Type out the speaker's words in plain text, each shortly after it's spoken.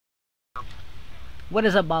What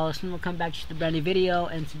is up, ballers? Welcome back to the brand new video,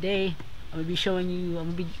 and today I'm gonna be showing you. Oh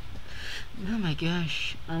my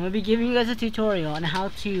gosh! I'm gonna be giving you guys a tutorial on how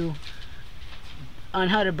to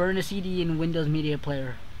burn a CD in Windows Media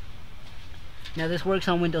Player. Now this works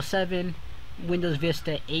on Windows 7, Windows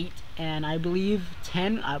Vista 8, and I believe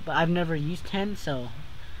 10. But I've never used 10, so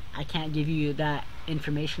I can't give you that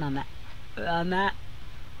information on that.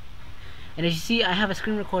 And as you see, I have a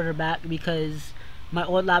screen recorder back because my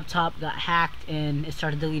old laptop got hacked and it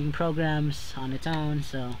started deleting programs on its own,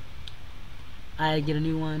 so I had to get a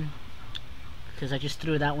new one because I just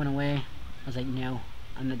threw that one away. I was like, no,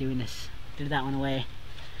 I'm not doing this. Threw that one away.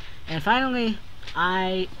 And finally,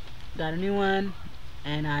 I got a new one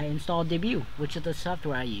and I installed Debut, which is the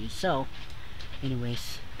software I use. So,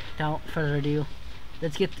 anyways, without further ado,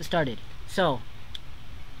 let's get started. So,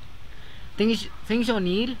 things you'll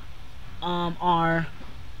need are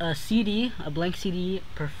a CD, a blank CD,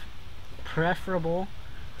 preferable.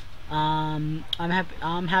 Yeah,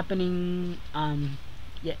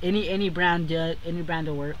 any brand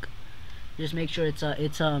will work. Just make sure it's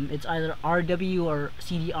either RW or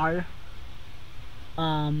CDR.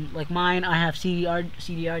 Like mine, I have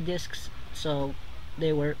CDR discs, so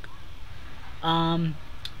they work.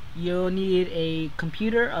 You'll need a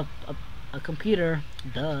computer, a computer.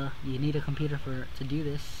 Duh, you need a computer to do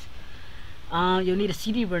this. You'll need a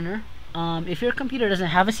CD burner. If your computer doesn't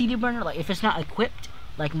have a CD burner, like if it's not equipped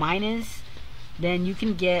like mine is, then you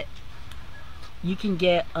can get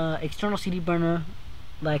external CD burner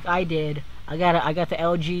like I did. I got an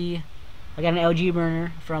LG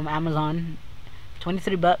burner from Amazon,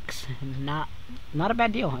 23 bucks. Not a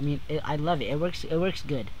bad deal. I mean, I love it. It works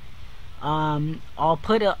good. I'll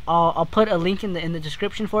put a link in the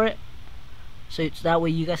description for it, so that way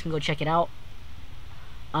you guys can go check it out.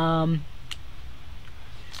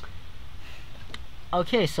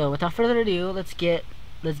 Okay, so without further ado, let's get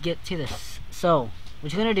to this. So,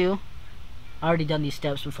 what you're gonna do, I already done these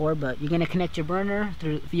steps before, but you're gonna connect your burner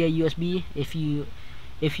via USB. If you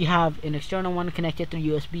have an external one, connect it through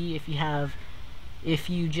USB. If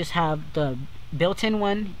you just have the built-in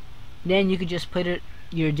one, then you could just put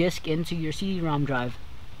your disk into your CD-ROM drive.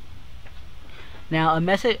 Now,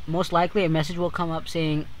 most likely a message will come up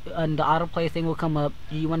saying, and the autoplay thing will come up.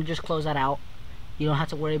 You want to just close that out. You don't have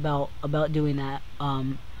to worry about doing that.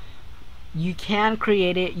 You can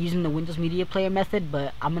create it using the Windows Media Player method,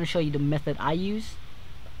 but I'm going to show you the method I use.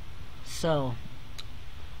 So,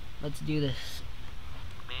 let's do this.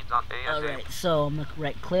 Alright, so I'm going to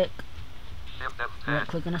right click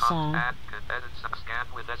on a song.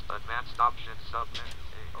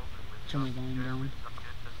 Turn my volume down.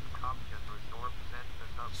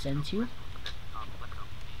 Send to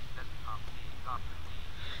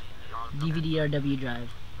DVD-RW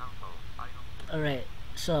drive. Alright,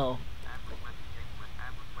 so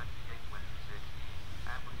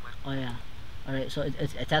oh yeah, alright, so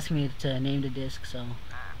it's asking me to name the disk, so I'm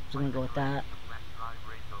just gonna go with that.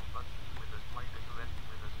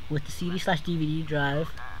 With the CD/DVD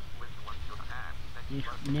drive.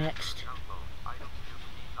 Next.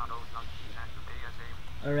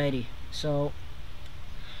 Alrighty, so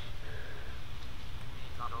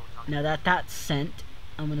now that that's sent,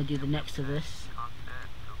 I'm gonna do the next to this.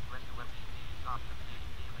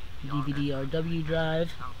 DVD-RW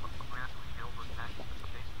drive.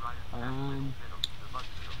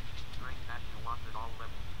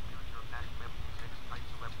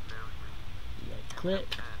 Right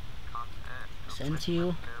click, send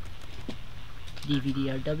to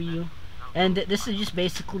DVD-RW, and this is just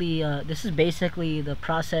basically the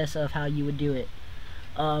process of how you would do it.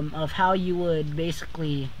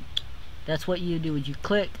 That's what you do. You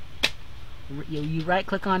click, you right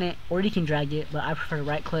click on it, or you can drag it, but I prefer to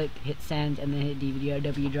right click, hit send, and then hit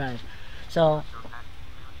DVD-RW drive. So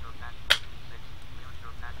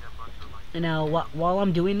now while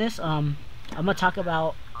I'm doing this, I'm gonna talk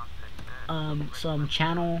about some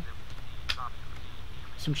channel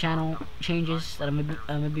changes that I'm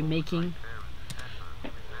gonna be making.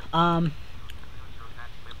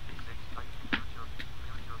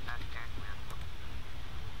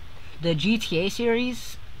 The GTA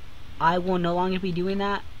series, I will no longer be doing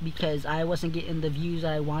that because I wasn't getting the views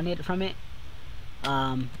I wanted from it.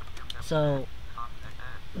 So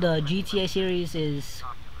the GTA series is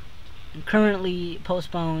currently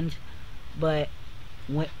postponed, but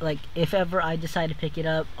if ever I decide to pick it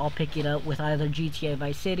up, I'll pick it up with either GTA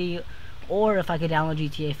Vice City, or if I could download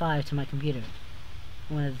GTA 5 to my computer.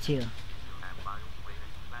 One of the two.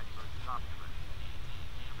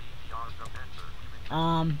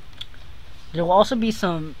 There will also be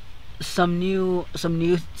some new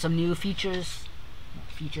features.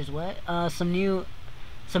 Some new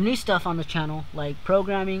some new stuff on the channel, like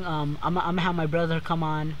programming. I'm gonna have my brother come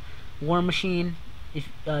on, War Machine. If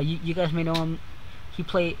you guys may know him, he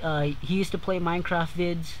used to play Minecraft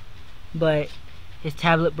vids, but his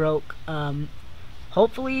tablet broke.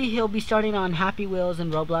 Hopefully he'll be starting on Happy Wheels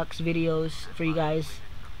and Roblox videos for you guys.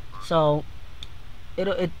 So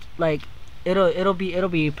it'll be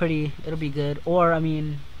good. Or I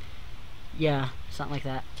mean, yeah, something like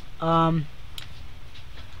that.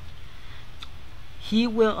 He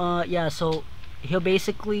will yeah, so he'll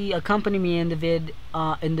basically accompany me in the vid,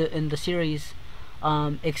 in the series,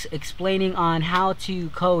 explaining on how to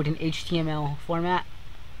code in HTML format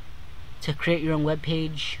to create your own web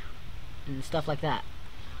page and stuff like that.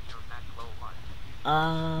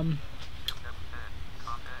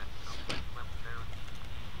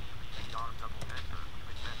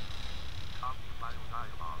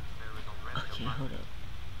 Okay, hold up.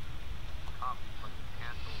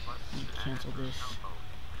 Let me cancel this.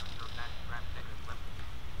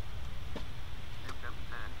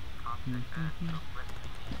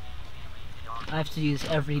 I have to use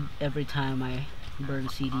every time I burn a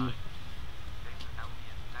CD.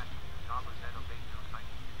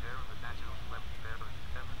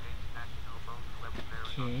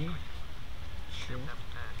 Okay. Sure.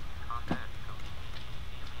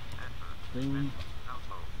 Boom.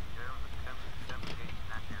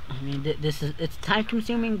 I mean, it's time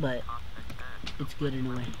consuming, but it's good in a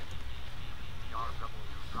way.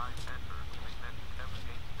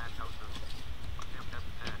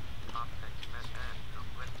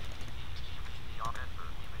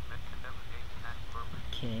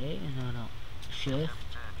 Okay, no. Shift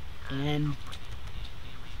and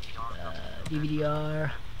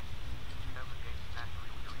DVDR.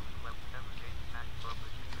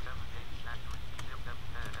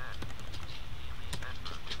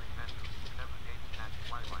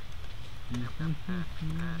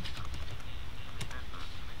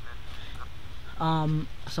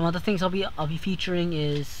 Some other things I'll be featuring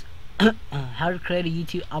is how to create a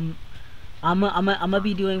YouTube. I'm gonna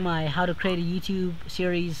be doing my how to create a YouTube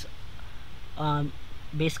series.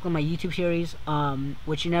 Basically my YouTube series,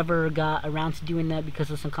 which never got around to doing that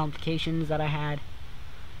because of some complications that I had,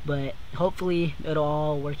 but hopefully it'll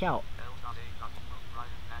all work out.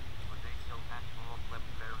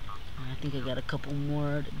 I think I got a couple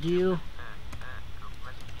more to do.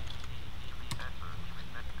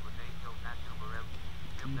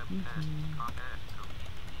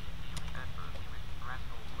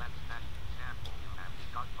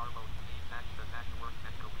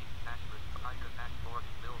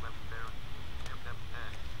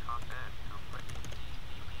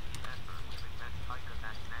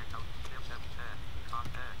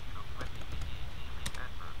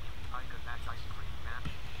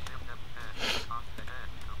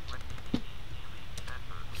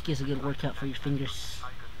 This gives a good workout for your fingers.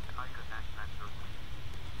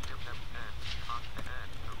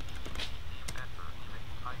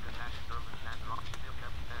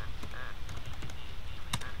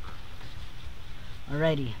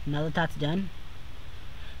 Alrighty, now that that's done,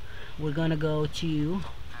 we're gonna go to,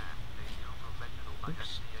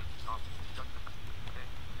 oops,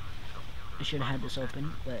 I should have had this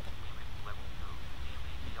open, but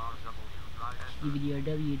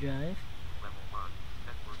DVD-RW drive.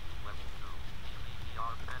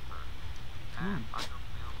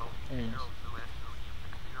 There it is.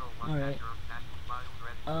 Alright.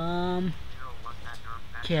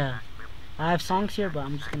 Yeah, I have songs here, but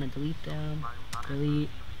I'm just gonna delete them. Delete.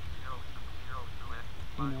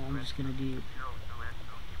 You know, I'm just gonna do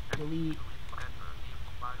delete,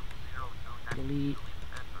 delete.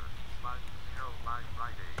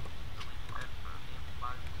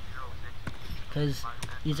 Because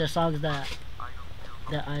these are songs that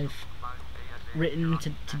I've written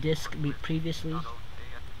to disc previously.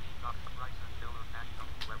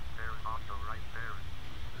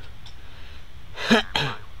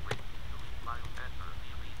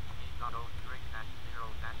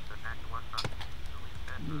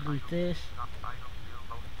 Delete this.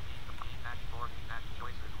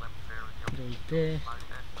 Delete this.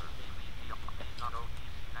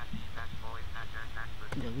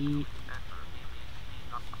 Delete.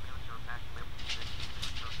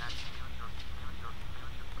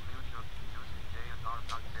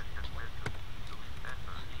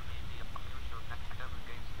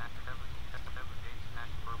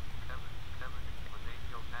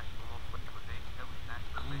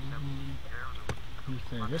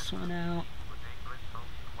 Clear this one out.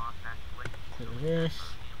 Clear this.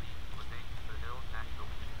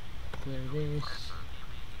 Clear this.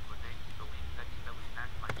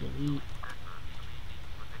 Delete.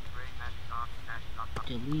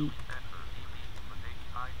 delete,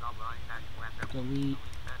 delete,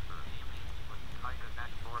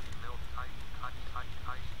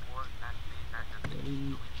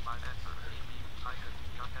 delete,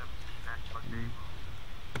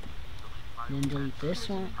 then delete this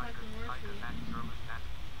one.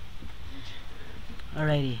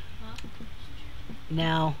 Alrighty.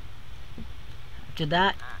 Now, after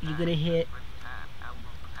that, you're gonna hit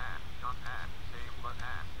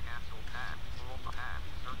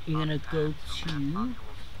go to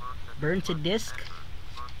burn to disk.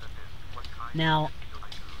 Now,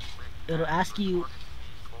 it'll ask you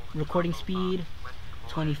recording speed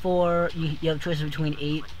 24. You have choices between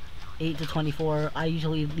 8 to 24. I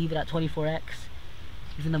usually leave it at 24x.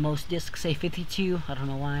 Even the most discs say 52. I don't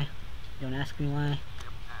know why. Don't ask me why.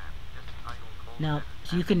 Now,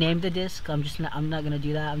 so you can name the disk. I'm not gonna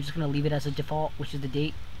do that. I'm just gonna leave it as a default, which is the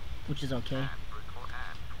date, which is okay.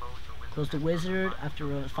 Close the wizard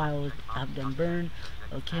after a file have done burn.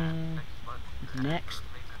 Okay. Next.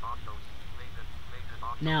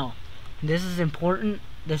 Now, this is important.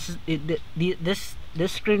 This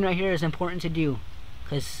screen right here is important to do,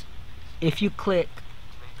 because if you click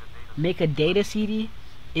make a data CD,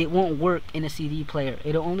 it won't work in a CD player.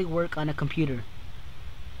 It'll only work on a computer.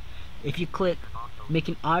 If you click make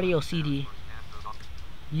an audio CD,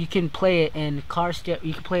 you can play it in car stereo.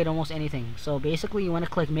 You can play it almost anything. So basically, you want to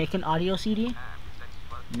click make an audio CD.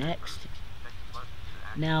 Next.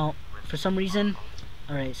 Now, for some reason,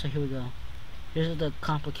 alright, so here we go. Here's the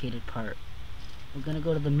complicated part. We're gonna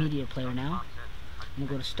go to the media player now. I'm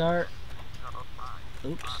gonna go to start.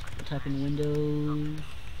 Oops, type in Windows.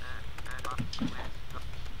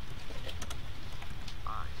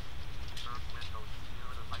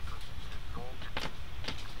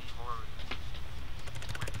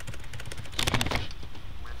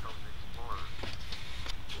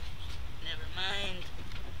 Never mind.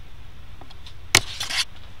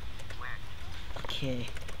 Okay.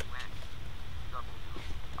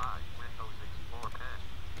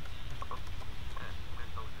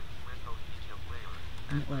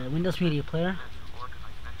 Windows Media Player.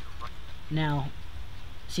 Now,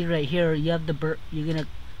 see right here, you have the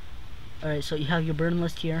alright, so you have your burn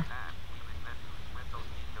list here.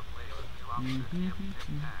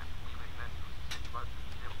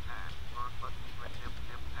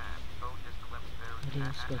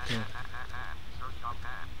 Let's go through.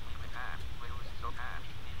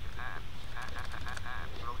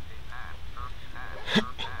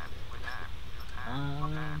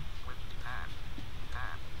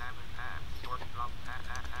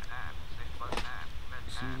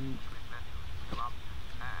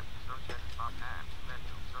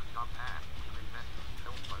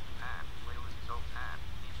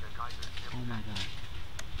 Oh my god.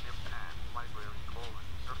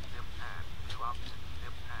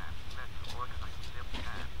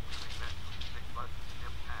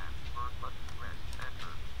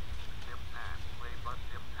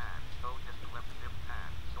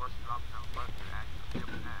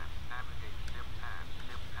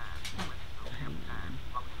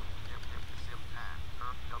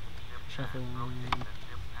 Shuffle on.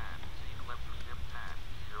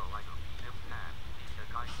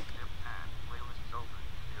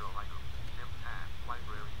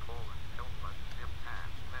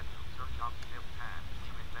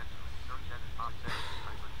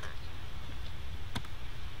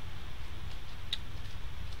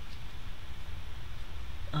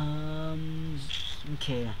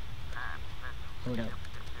 Okay. Hold up.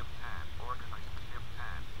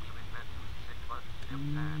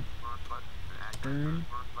 Burn.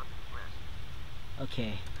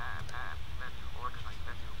 Okay.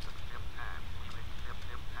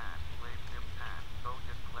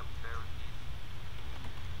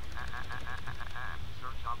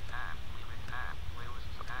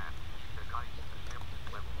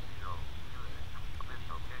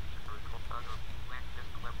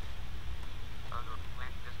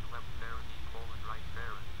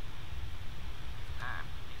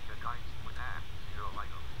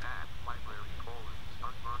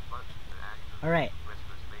 Alright,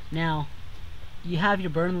 now you have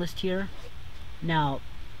your burn list here. Now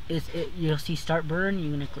you'll see start burn.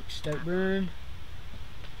 You're gonna click start burn.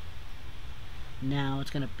 Now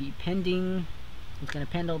it's gonna be pending. It's gonna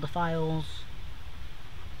append all the files.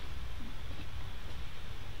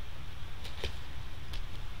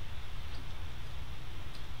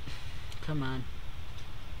 Come on.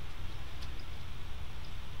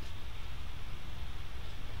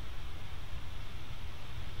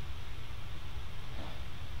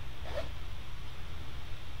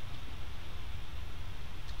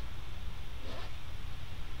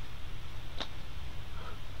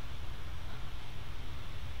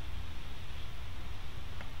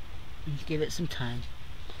 Just give it some time.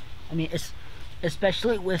 I mean, it's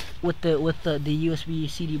especially with the USB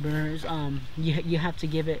CD burners. You have to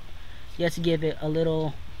give it a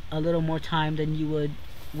little more time than you would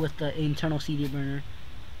with the internal CD burner,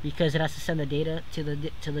 because it has to send the data to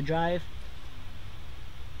the drive.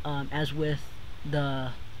 As with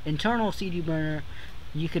the internal CD burner,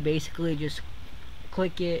 you could basically just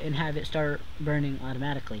click it and have it start burning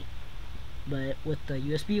automatically. But with the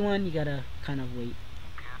USB one, you gotta kind of wait.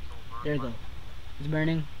 There you go. It's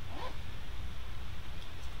burning.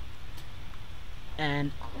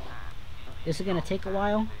 And this is gonna take a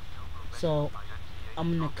while, so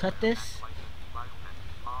I'm gonna cut this.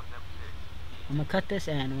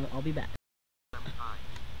 And I'll be back.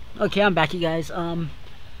 Okay, I'm back, you guys.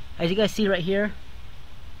 As you guys see right here,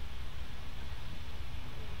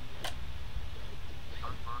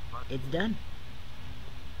 it's done.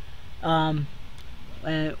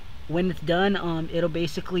 When it's done, it'll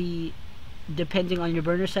basically, depending on your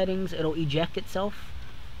burner settings, it'll eject itself,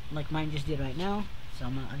 like mine just did right now. So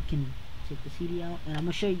I can take the CD out, and I'm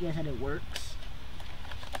gonna show you guys how it works.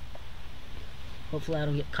 Hopefully I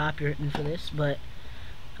don't get copywritten for this, but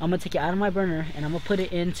I'm gonna take it out of my burner and I'm gonna put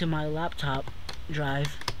it into my laptop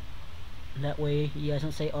drive. That way you guys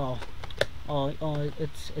don't say, that's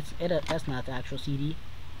not the actual CD.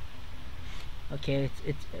 Okay,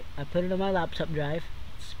 I put it on my laptop drive.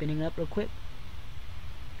 It's spinning up real quick.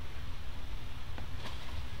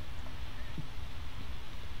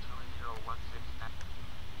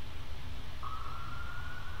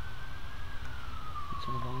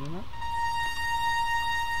 Turn the volume up.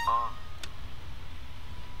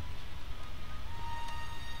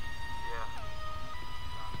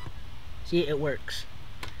 See, it works,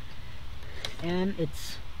 and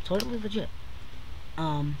it's totally legit.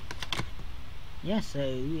 Yeah, so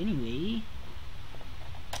anyway,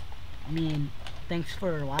 I mean, thanks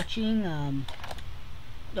for watching.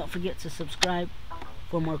 Don't forget to subscribe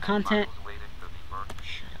for more content.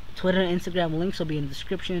 Twitter and Instagram links will be in the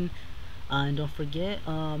description. And don't forget,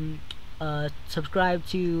 subscribe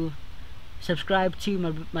to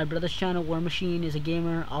my brother's channel. War Machine is a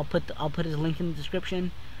gamer. I'll put his link in the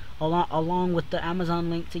description, along with the Amazon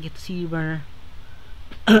link to get the CD burner.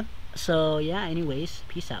 So yeah, anyways,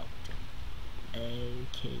 peace out.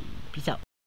 Okay, peace out.